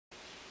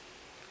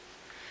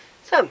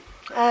So,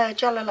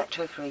 gel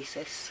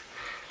electrophoresis.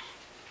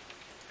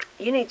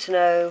 You need to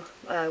know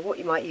what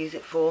you might use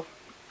it for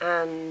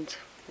and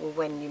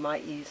when you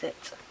might use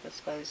it, I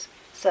suppose.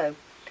 So,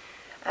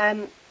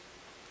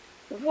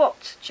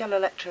 what gel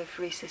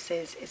electrophoresis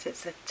is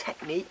it's a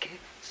technique,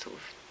 sort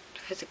of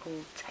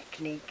physical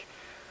technique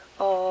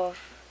of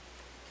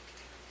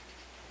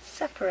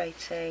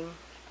separating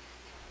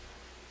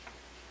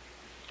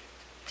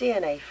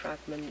DNA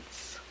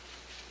fragments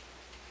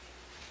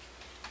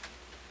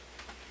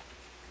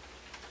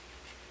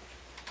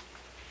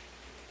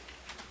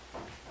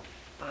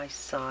by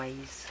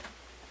size.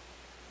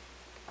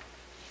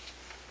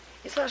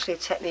 It's actually a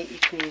technique you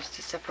can use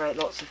to separate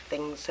lots of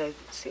things, so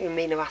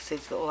amino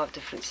acids that all have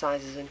different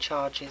sizes and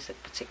charges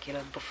at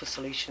particular buffer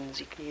solutions.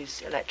 You can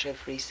use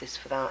electrophoresis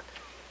for that.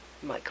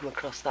 You might come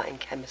across that in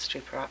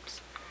chemistry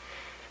perhaps.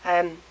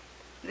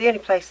 The only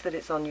place that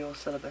it's on your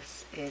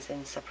syllabus is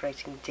in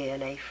separating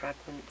DNA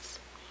fragments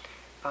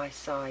by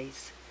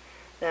size.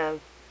 Now,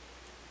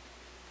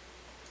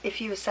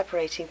 if you were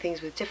separating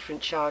things with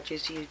different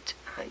charges, you'd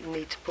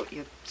need to put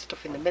your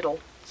stuff in the middle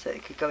so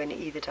it could go in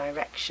either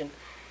direction.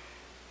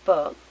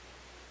 But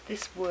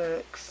this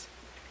works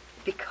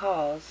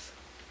because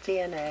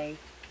DNA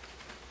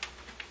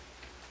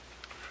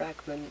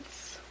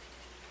fragments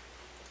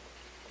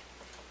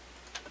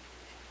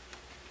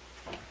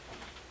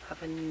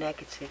have a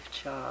negative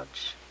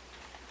charge.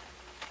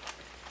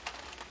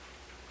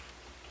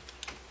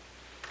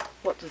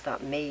 What does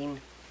that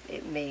mean?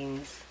 It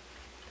means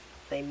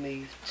they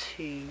move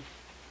to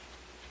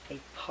a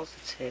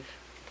positive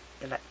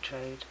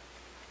electrode.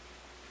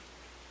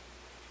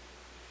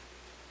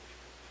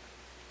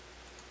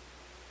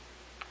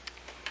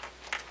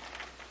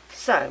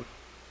 So,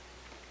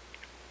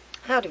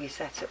 how do we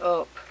set it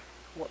up?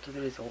 What do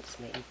the results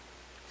mean?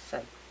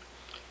 So,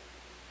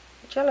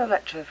 the gel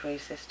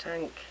electrophoresis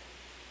tank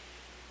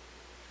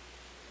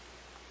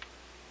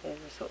is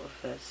a sort of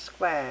a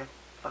square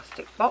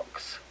plastic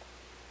box.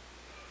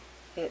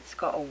 It's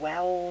got a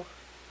well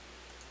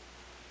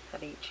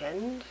at each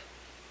end,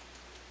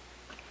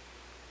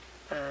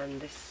 and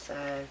this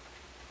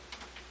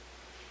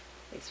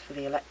is for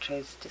the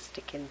electrodes to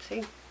stick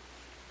into.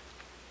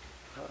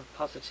 A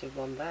positive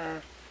one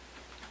there,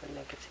 a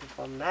negative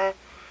one there,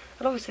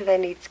 and obviously they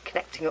need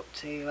connecting up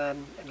to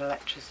an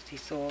electricity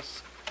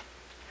source.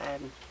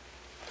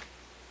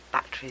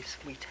 Batteries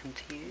we tend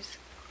to use,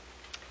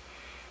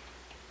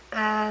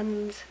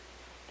 and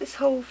this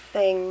whole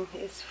thing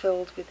is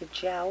filled with a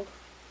gel.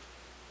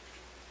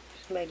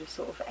 It's made of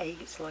sort of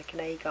it's like an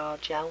agar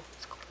gel.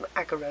 It's called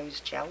an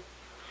agarose gel,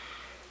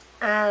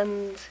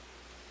 and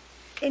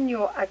in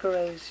your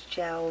agarose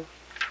gel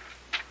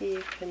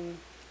you can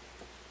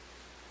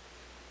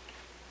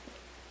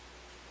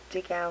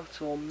dig out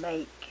or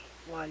make,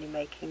 while you're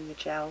making the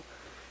gel,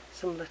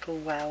 some little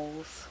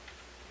wells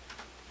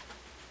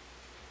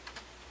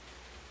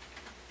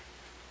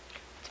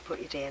to put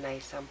your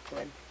DNA sample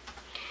in.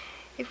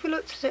 If we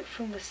looked at it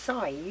from the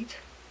side,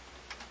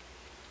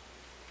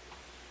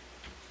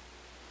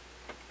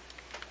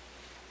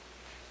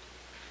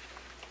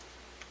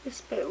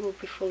 this bit will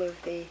be full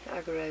of the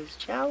agarose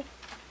gel,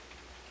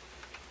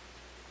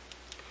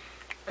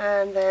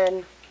 and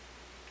then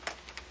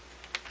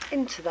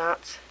into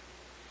that,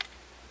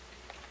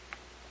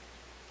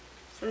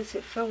 so that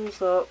it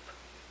fills up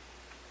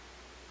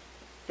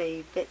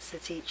the bits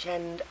at each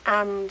end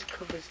and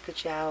covers the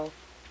gel,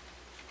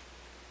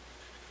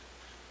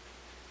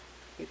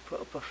 you put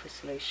a buffer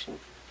solution,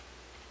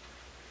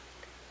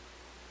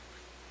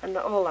 and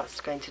all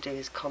that's going to do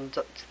is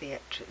conduct the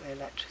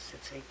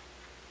electricity.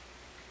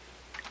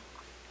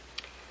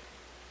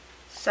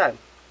 So,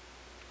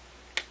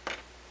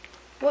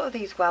 what are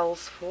these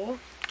wells for?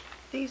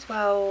 These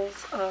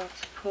wells are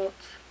to put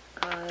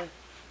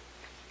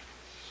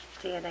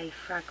DNA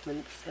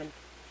fragments in.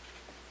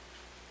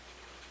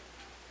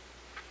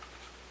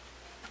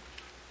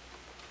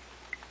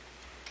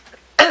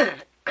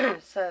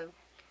 So,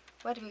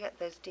 where do we get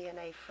those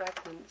DNA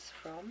fragments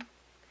from?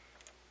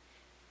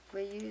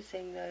 We're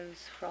using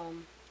those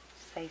from,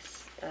 say,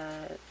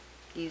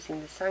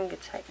 using the Sanger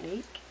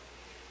technique,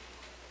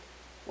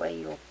 where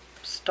you're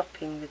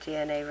stopping the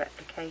DNA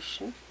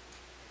replication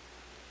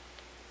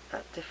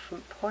at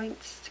different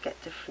points to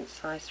get different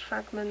sized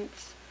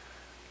fragments,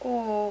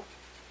 or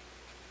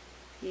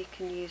you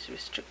can use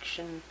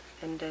restriction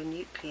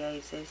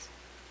endonucleases,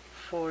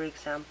 for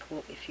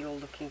example if you're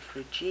looking for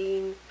a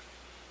gene,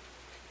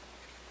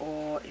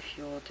 or if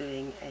you're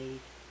doing a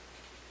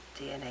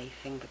DNA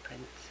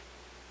fingerprint.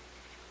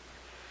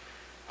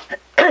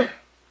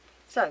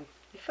 So,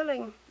 you're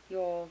filling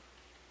your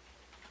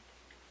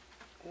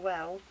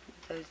well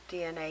with those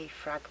DNA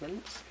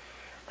fragments,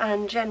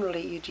 and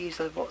generally you'd use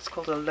what's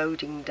called a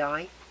loading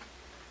dye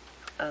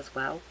as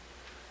well.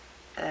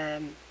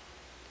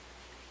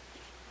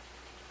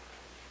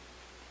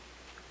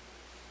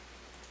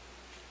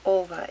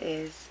 All that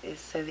is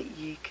so that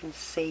you can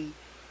see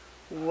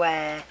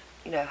where,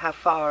 how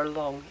far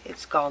along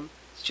it's gone.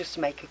 It's just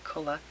to make a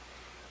colour.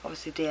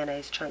 Obviously DNA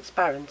is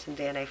transparent and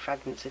DNA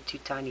fragments are too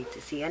tiny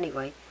to see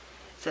anyway,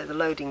 So the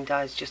loading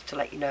die is just to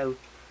let you know,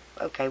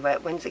 okay,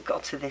 when's it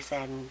got to this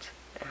end,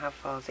 how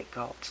far's it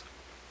got.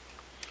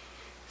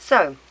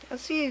 So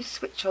as you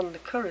switch on the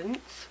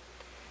current,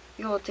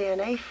 your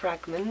DNA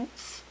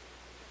fragments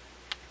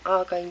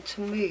are going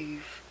to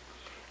move,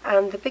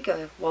 and the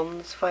bigger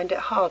ones find it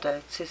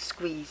harder to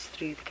squeeze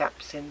through the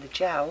gaps in the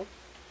gel.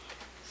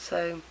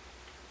 So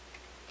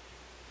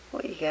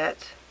what you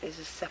get is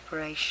a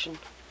separation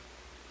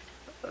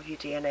of your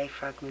DNA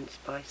fragments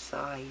by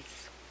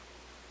size.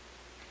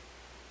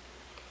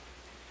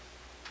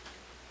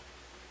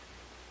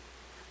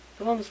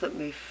 The ones that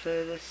move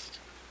furthest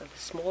are the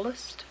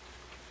smallest,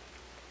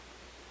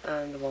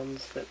 and the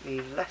ones that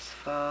move less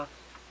far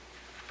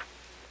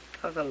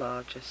are the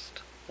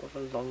largest or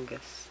the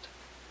longest.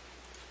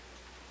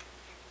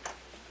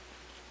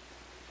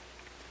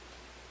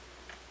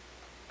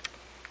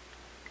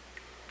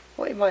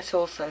 What you might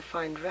also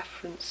find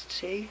reference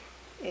to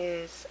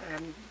is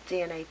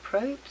DNA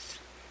probes,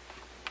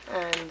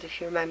 and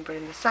if you remember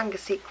in the Sanger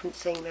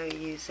sequencing they were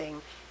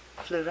using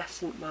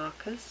fluorescent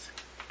markers,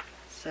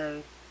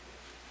 so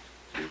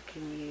you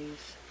can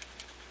use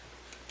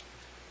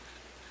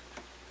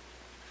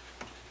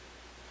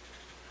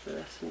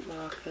fluorescent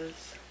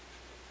markers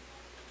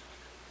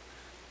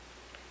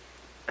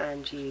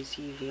and use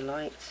UV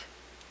light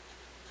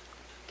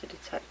to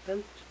detect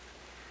them,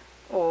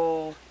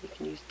 or you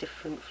can use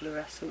different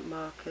fluorescent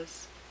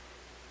markers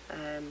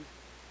and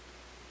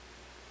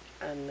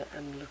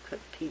look at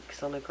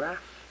peaks on a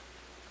graph.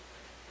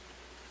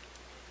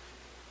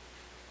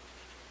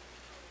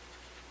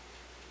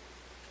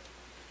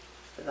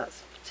 So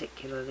that's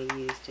particularly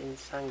used in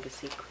Sanger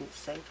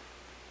sequencing,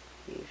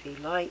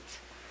 UV light.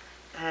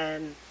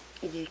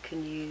 You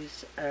can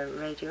use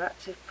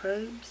radioactive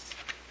probes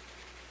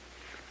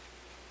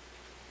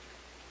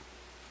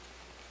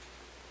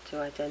to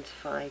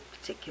identify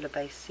particular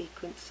base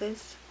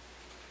sequences.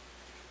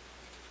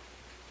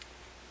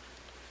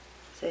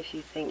 So if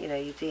you think, your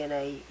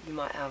DNA, you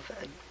might have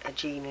a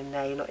gene in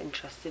there, you're not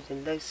interested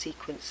in those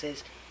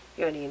sequences,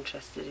 you're only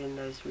interested in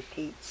those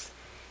repeats.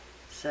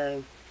 So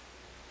you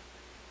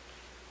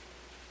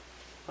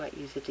might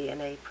use a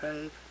DNA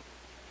probe,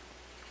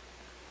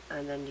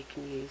 and then you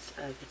can use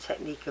the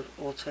technique of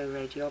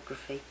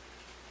autoradiography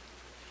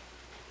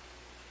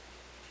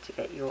to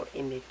get your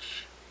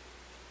image.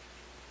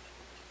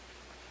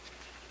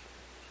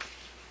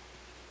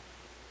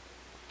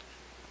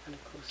 And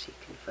of course you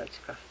can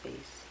photograph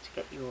these to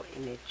get your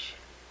image.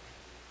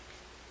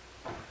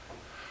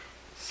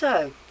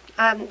 So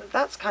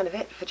that's kind of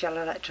it for gel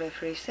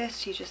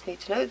electrophoresis. You just need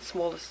to know the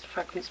smallest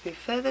fragments move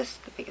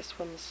furthest, the biggest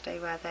ones stay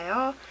where they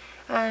are,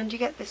 and you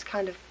get this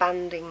kind of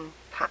banding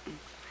pattern.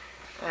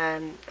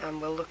 And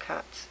we'll look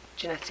at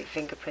genetic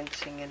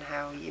fingerprinting and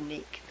how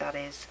unique that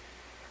is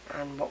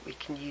and what we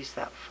can use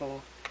that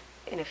for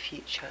in a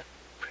future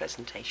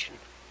presentation.